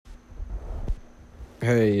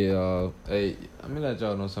Hey, hey, let me let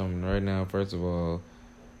y'all know something right now. First of all,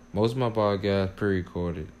 most of my podcasts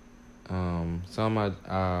pre-recorded. Some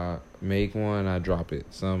I make one, I drop it.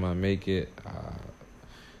 Some I make it, I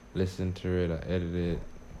listen to it, I edit it.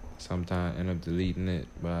 Sometimes I end up deleting it,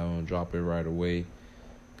 but I don't drop it right away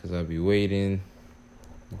because I'll be waiting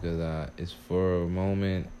because it's for a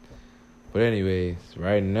moment. But anyways,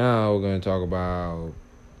 right now we're gonna talk about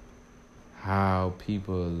how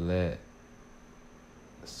people let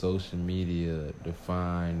social media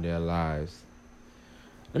define their lives.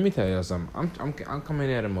 Let me tell y'all something. I'm coming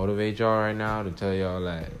here to motivate y'all right now to tell y'all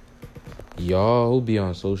that y'all who be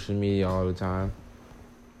on social media all the time,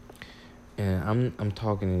 and I'm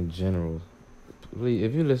talking in general. Please,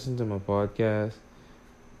 if you listen to my podcast,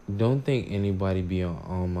 don't think anybody be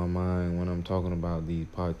on my mind when I'm talking about these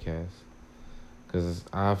podcasts, cause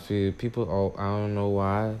I feel people. Oh, I don't know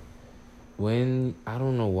why. When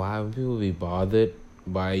people be bothered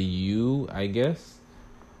by you, I guess,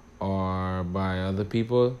 or by other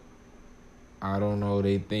people. I don't know,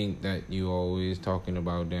 they think that you always talking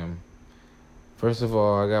about them. First of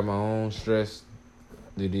all, I got my own stress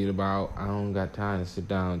to deal about. I don't got time to sit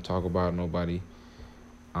down and talk about nobody.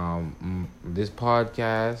 This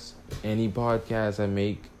podcast, any podcast I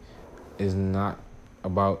make, is not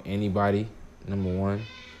about anybody, number one.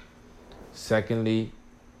 Secondly,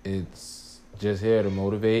 it's just here to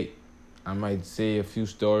motivate. I might say a few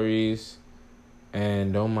stories,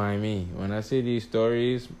 and don't mind me. When I say these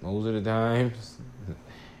stories, most of the times,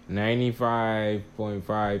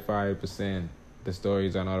 95.55% the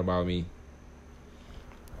stories are not about me.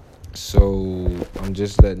 So I'm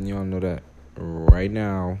just letting y'all know that right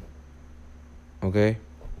now. Okay?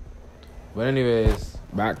 But anyways,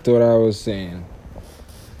 back to what I was saying.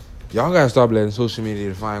 Y'all gotta stop letting social media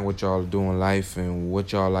define what y'all do in life and what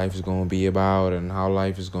y'all life is gonna be about and how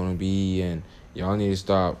life is gonna be, and y'all need to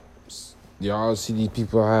stop. Y'all see these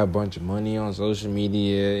people have a bunch of money on social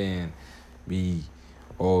media and be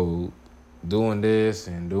doing this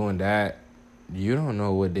and doing that. You don't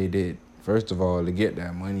know what they did, first of all, to get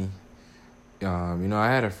that money. I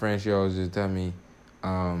had a friend, she always just tell me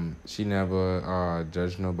she never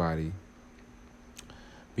judged nobody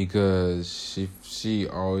because she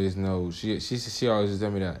always knows. She always just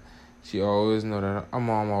tell me that. She always know that. Her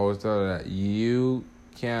mom always tell her that you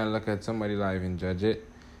can't look at somebody's life and judge it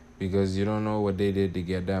because you don't know what they did to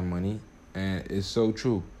get that money. And it's so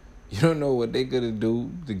true. You don't know what they gonna do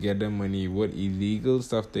to get that money, what illegal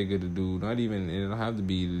stuff they gonna do. Not even, it don't have to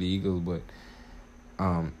be illegal, but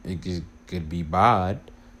it could be bad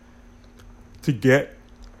to get.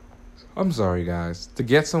 I'm sorry, guys. To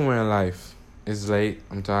get somewhere in life. It's late.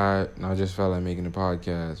 I'm tired. And I just felt like making a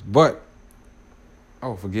podcast. But,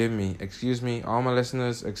 forgive me. Excuse me. All my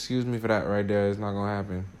listeners, excuse me for that right there. It's not gonna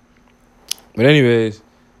happen. But anyways,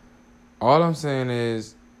 all I'm saying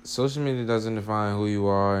is social media doesn't define who you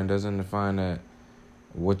are and doesn't define that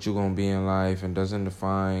what you're gonna be in life and doesn't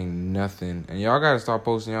define nothing. And y'all gotta start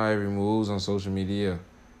posting y'all every moves on social media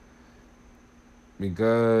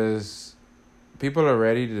because people are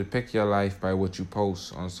ready to depict your life by what you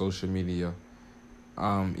post on social media.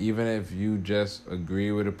 Even if you just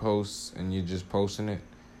agree with a post and you're just posting it,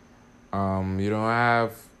 you don't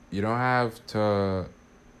have to,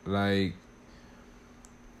 like,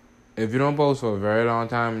 if you don't post for a very long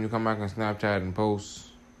time and you come back on Snapchat and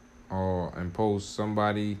post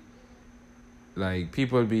somebody, like,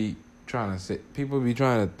 people be trying to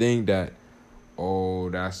think that,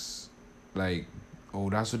 that's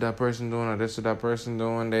what that person doing, or this what that person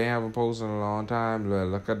doing. They haven't posted in a long time.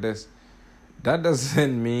 Look at this. That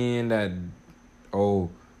doesn't mean that,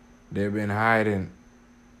 they've been hiding.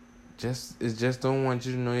 It just don't want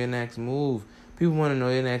you to know your next move. People want to know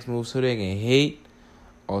your next move so they can hate,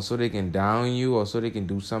 or so they can down you, or so they can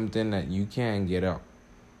do something that you can't get up.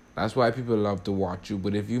 That's why people love to watch you.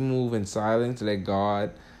 But if you move in silence, let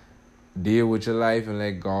God deal with your life and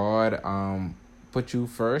let God put you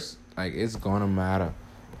first, like, it's gonna matter.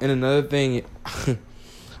 And another thing,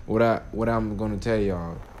 what I'm gonna tell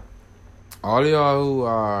y'all, all y'all who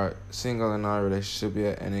are single and not in a relationship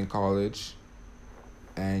yet and in college,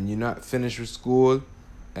 and you're not finished with school,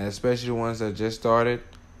 and especially the ones that just started,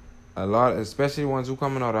 especially the ones who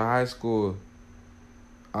coming out of high school,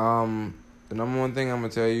 the number one thing I'm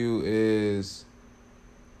gonna tell you is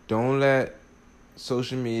don't let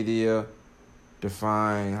social media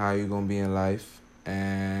define how you're gonna be in life,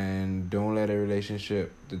 and don't let a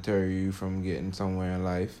relationship deter you from getting somewhere in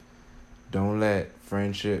life. Don't let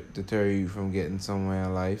friendship deter you from getting somewhere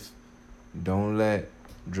in life. Don't let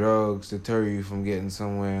drugs deter you from getting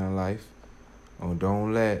somewhere in life. Or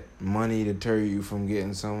don't let money deter you from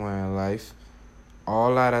getting somewhere in life.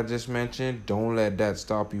 all that I just mentioned, don't let that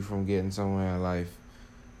stop you from getting somewhere in life.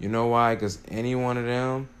 You know why? Because any one of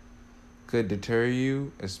them could deter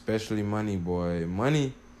you, especially money, boy.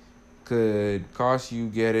 Money could cost you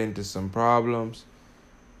get into some problems,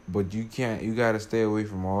 but you gotta stay away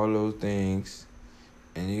from all those things,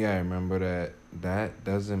 and you gotta remember that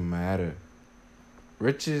doesn't matter.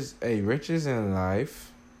 Riches in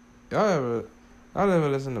life. Y'all ever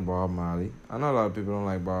listen to Bob Marley? I know a lot of people don't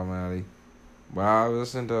like Bob Marley, but I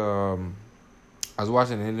was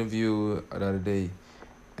watching an interview the other day,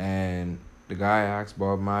 and the guy asked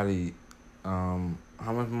Bob Marley, how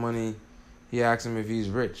much money. He asked him if he's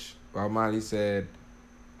rich. Bob Marley said,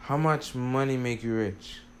 "How much money make you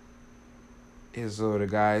rich?" And so the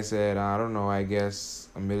guy said, "I don't know. I guess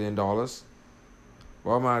 $1 million."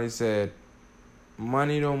 Bob Marley said,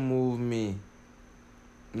 "Money don't move me."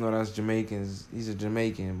 No, that's Jamaicans. He's a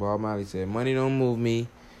Jamaican. Bob Marley said, "Money don't move me.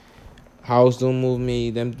 House don't move me.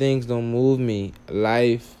 Them things don't move me.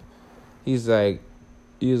 Life." He was like,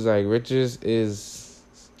 riches is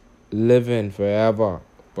living forever.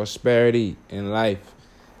 Prosperity in life.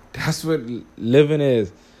 That's what living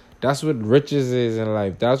is. That's what riches is in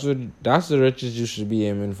life. That's the riches you should be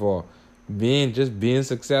aiming for. Being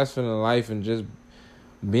successful in life, and just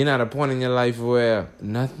being at a point in your life where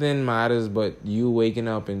nothing matters but you waking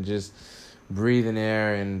up and just breathing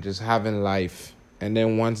air and just having life. And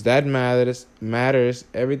then once that matters,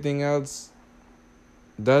 everything else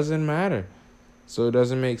doesn't matter. So it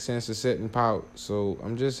doesn't make sense to sit and pout. So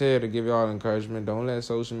I'm just here to give y'all encouragement. Don't let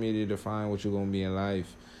social media define what you're going to be in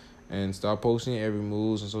life. And start posting every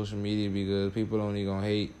moves on social media, because people only going to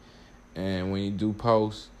hate. And when you do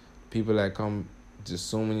post, people that come to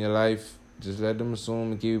assume in your life, just let them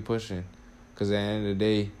assume and keep you pushing. Because at the end of the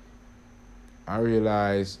day, I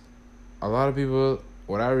realize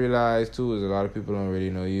what I realize too is a lot of people don't really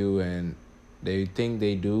know you, and they think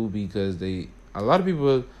they do because a lot of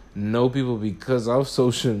people know people because of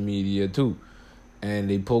social media too. And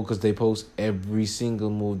they post every single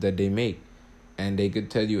move that they make. And they could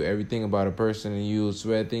tell you everything about a person, and you'll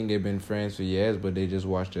swear think they've been friends for years, but they just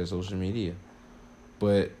watch their social media.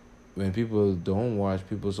 But when people don't watch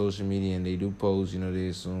people's social media and they do post, they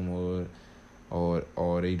assume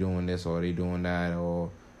or they doing this or they doing that, or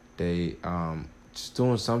they just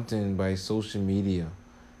doing something by social media.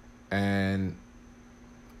 And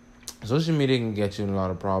social media can get you in a lot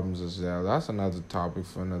of problems as well. That's another topic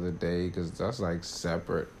for another day, because that's like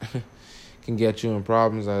separate. Can get you in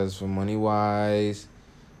problems as for money wise,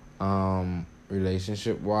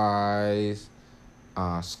 relationship wise,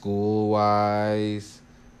 school wise,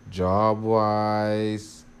 job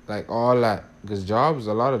wise, like all that. Because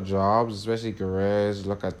a lot of jobs, especially careers,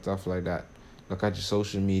 look at stuff like that. Look at your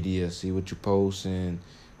social media, see what you post and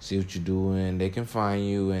see what you're doing. They can find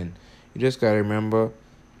you, and you just gotta remember,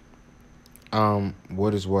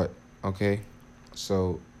 what is what. Okay,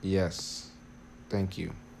 so yes, thank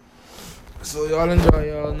you. So y'all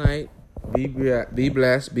enjoy y'all night. Be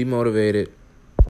blessed. Be motivated.